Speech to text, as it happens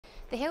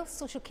The Health,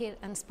 Social Care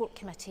and Sport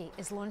Committee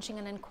is launching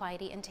an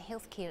inquiry into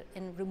healthcare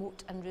in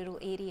remote and rural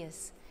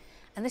areas.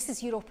 And this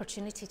is your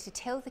opportunity to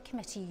tell the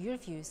committee your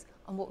views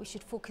on what we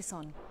should focus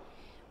on.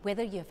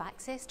 Whether you have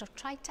accessed or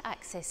tried to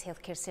access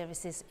healthcare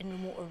services in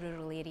remote or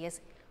rural areas,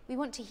 we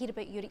want to hear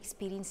about your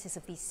experiences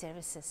of these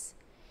services.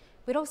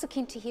 We're also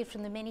keen to hear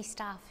from the many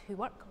staff who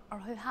work or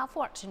who have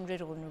worked in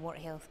rural and remote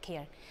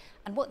healthcare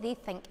and what they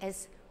think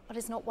is or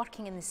is not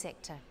working in the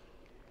sector.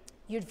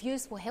 Your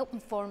views will help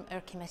inform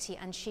our committee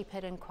and shape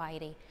our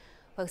inquiry,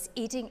 whilst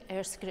aiding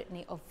our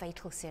scrutiny of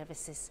vital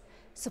services.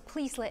 So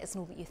please let us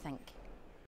know what you think.